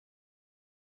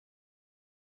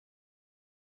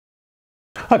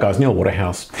Hi guys, Neil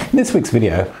Waterhouse. In this week's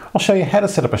video, I'll show you how to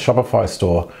set up a Shopify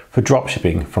store for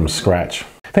dropshipping from scratch.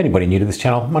 For anybody new to this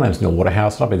channel, my name is Neil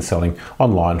Waterhouse and I've been selling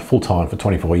online full-time for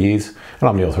 24 years and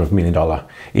I'm the author of $1 Million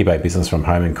eBay Business from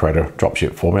Home and creator of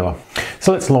Dropship Formula.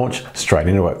 So let's launch straight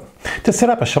into it. To set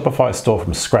up a Shopify store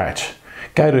from scratch,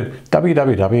 go to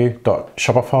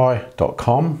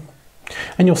www.shopify.com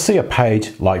and you'll see a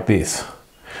page like this.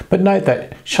 But note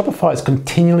that Shopify is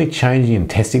continually changing and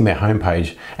testing their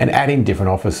homepage and adding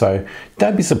different offers, so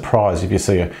don't be surprised if you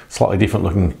see a slightly different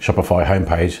looking Shopify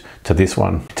homepage to this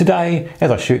one. Today,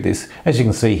 as I shoot this, as you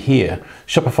can see here,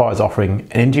 Shopify is offering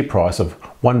an entry price of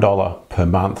 $1 per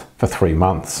month for 3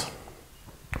 months.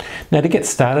 Now to get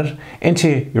started,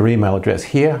 enter your email address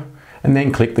here and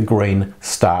then click the green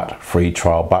Start Free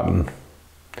Trial button.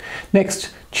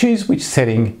 Next, choose which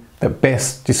setting that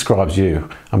best describes you.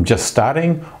 I'm just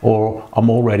starting, or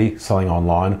I'm already selling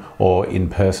online or in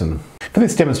person. For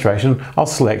this demonstration, I'll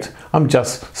select I'm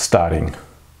just starting.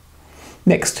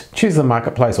 Next, choose the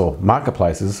marketplace or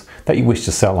marketplaces that you wish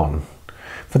to sell on.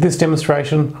 For this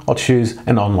demonstration, I'll choose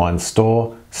an online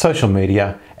store, social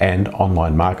media, and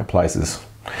online marketplaces.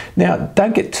 Now,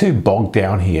 don't get too bogged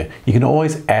down here. You can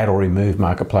always add or remove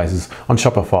marketplaces on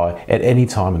Shopify at any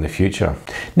time in the future.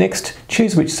 Next,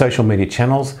 choose which social media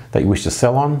channels that you wish to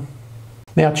sell on.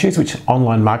 Now, choose which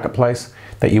online marketplace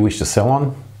that you wish to sell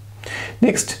on.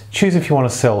 Next, choose if you want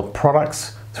to sell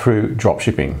products through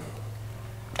dropshipping.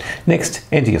 Next,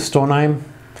 enter your store name.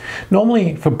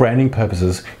 Normally, for branding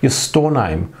purposes, your store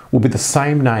name will be the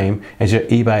same name as your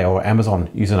eBay or Amazon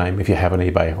username if you have an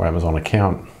eBay or Amazon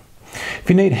account. If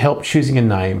you need help choosing a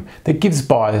name that gives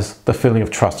buyers the feeling of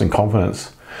trust and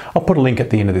confidence, I'll put a link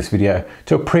at the end of this video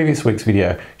to a previous week's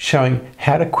video showing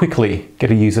how to quickly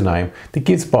get a username that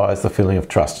gives buyers the feeling of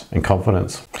trust and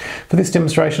confidence. For this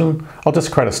demonstration, I'll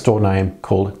just create a store name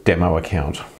called Demo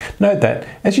Account. Note that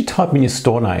as you type in your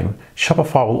store name,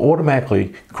 Shopify will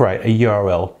automatically create a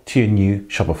URL to your new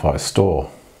Shopify store.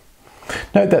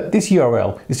 Note that this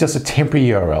URL is just a temporary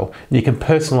URL and you can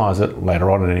personalize it later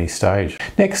on at any stage.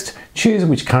 Next, choose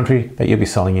which country that you'll be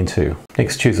selling into.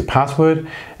 Next, choose a password,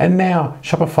 and now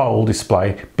Shopify will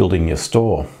display building your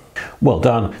store. Well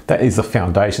done, that is the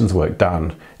foundations work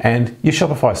done, and your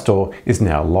Shopify store is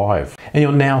now live, and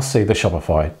you'll now see the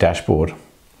Shopify dashboard.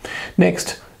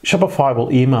 Next, Shopify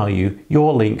will email you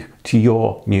your link to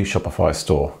your new Shopify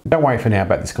store. Don't worry for now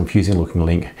about this confusing looking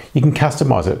link. You can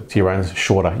customize it to your own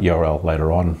shorter URL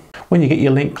later on. When you get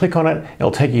your link, click on it,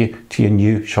 it'll take you to your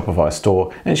new Shopify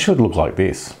store and it should look like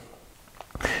this.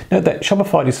 Note that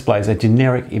Shopify displays a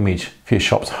generic image for your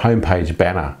shop's homepage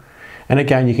banner. And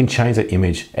again, you can change that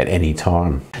image at any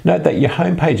time. Note that your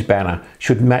homepage banner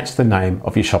should match the name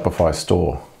of your Shopify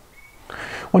store.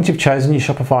 Once you've chosen your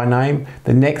Shopify name,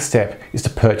 the next step is to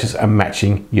purchase a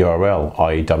matching URL,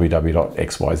 i.e.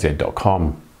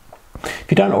 www.xyz.com. If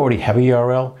you don't already have a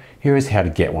URL, here is how to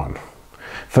get one.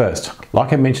 First,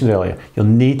 like I mentioned earlier, you'll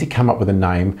need to come up with a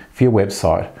name for your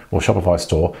website or Shopify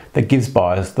store that gives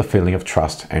buyers the feeling of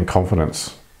trust and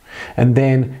confidence. And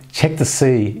then check to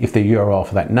see if the URL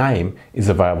for that name is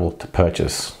available to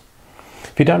purchase.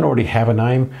 If you don't already have a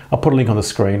name, I'll put a link on the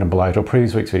screen and below to a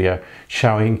previous week's video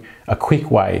showing a quick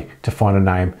way to find a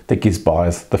name that gives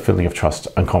buyers the feeling of trust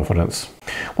and confidence.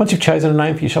 Once you've chosen a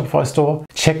name for your Shopify store,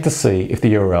 check to see if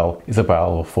the URL is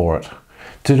available for it.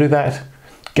 To do that,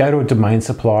 go to a domain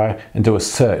supplier and do a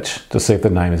search to see if the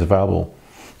name is available.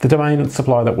 The domain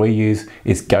supplier that we use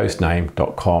is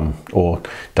ghostname.com or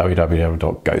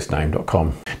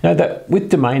www.ghostname.com. Note that with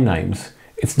domain names,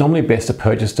 it's normally best to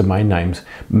purchase domain names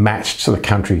matched to the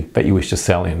country that you wish to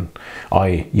sell in,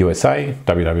 i.e. USA,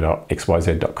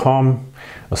 www.xyz.com,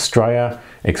 Australia,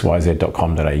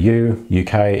 xyz.com.au,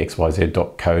 UK,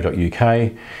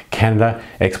 xyz.co.uk, Canada,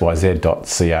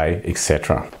 xyz.ca,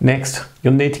 etc. Next,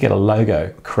 you'll need to get a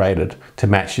logo created to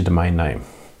match your domain name.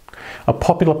 A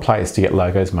popular place to get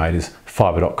logos made is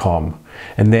fiverr.com,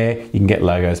 and there you can get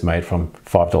logos made from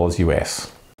 $5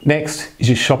 US. Next is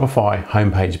your Shopify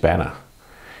homepage banner.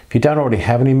 If you don't already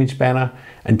have an image banner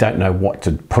and don't know what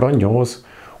to put on yours,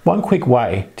 one quick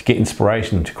way to get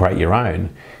inspiration to create your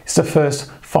own is to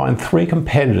first find 3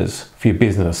 competitors for your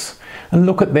business and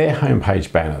look at their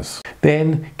homepage banners.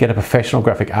 Then get a professional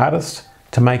graphic artist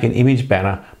to make an image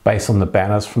banner based on the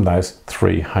banners from those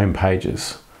 3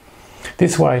 homepages.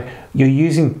 This way, you're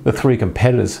using the 3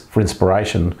 competitors for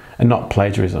inspiration and not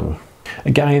plagiarism.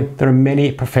 Again, there are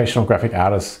many professional graphic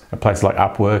artists at places like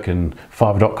Upwork and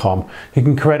Fiverr.com who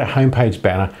can create a homepage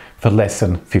banner for less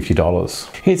than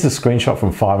 $50. Here's a screenshot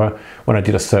from Fiverr when I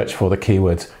did a search for the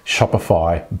keywords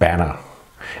Shopify banner.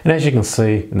 And as you can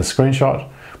see in the screenshot,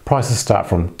 prices start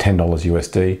from $10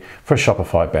 USD for a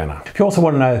Shopify banner. If you also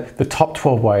want to know the top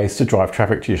 12 ways to drive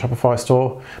traffic to your Shopify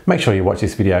store, make sure you watch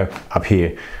this video up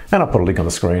here, and I'll put a link on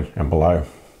the screen and below.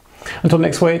 Until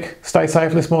next week, stay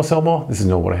safe, list more, sell more. This is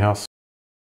Neil Waterhouse.